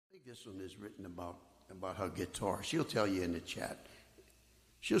think this one is written about her guitar. She'll tell you in the chat.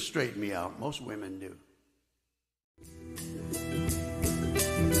 She'll straighten me out. Most women do.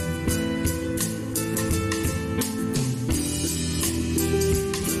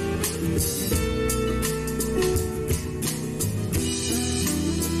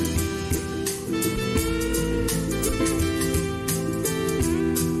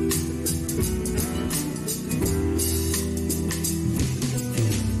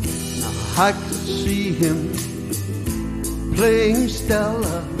 I could see him playing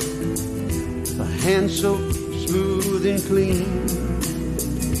Stella, her hand so smooth and clean.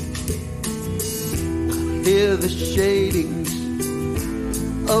 I hear the shadings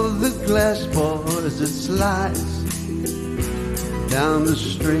of the glass bar as it slides down the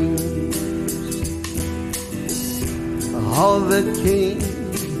strings. All that came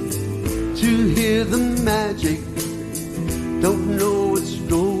to hear the magic don't know what's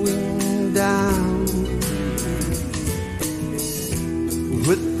going down.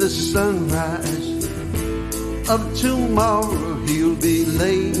 With the sunrise of tomorrow, he'll be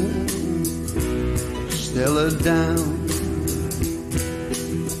laying Stella down.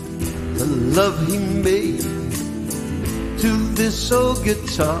 The love he made to this old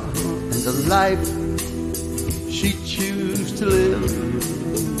guitar and the life she choose to live,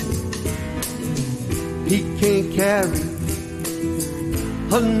 he can't carry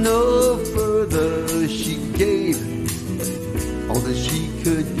her no further. She gave all that she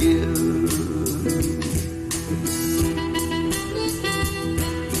could give.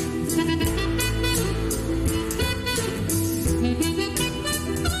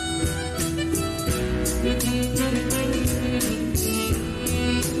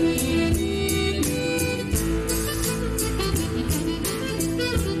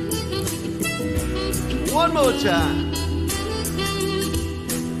 One more time.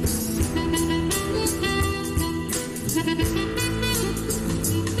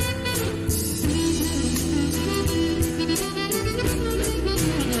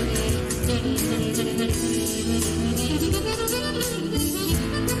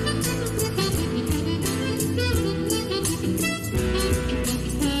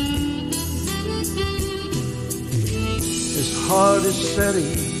 His heart is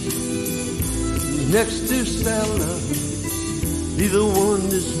setting next to Stella. Neither one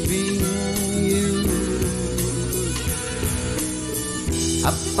is being used. I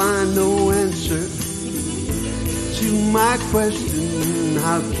find no answer to my question.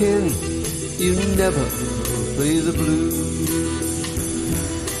 How can you never play the blues?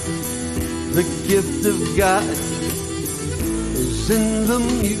 The gift of God is in the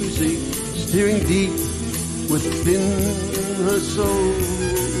music, steering deep within her soul.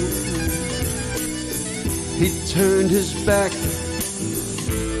 He turned his back,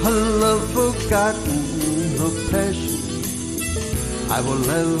 her love forgotten, her passion I will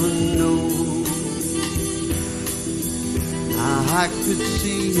ever know. Now I could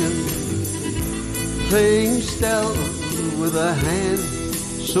see him playing Stella with a hand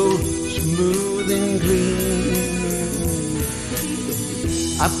so smooth and clean.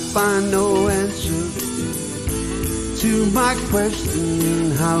 I find no answer to my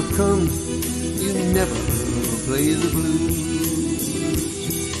question. How come you never play the blues?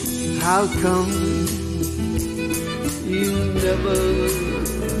 How come you never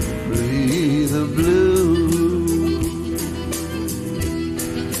play the blues?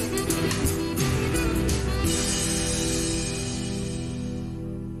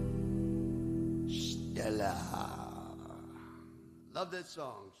 Stella. Love that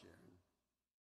song, Sharron.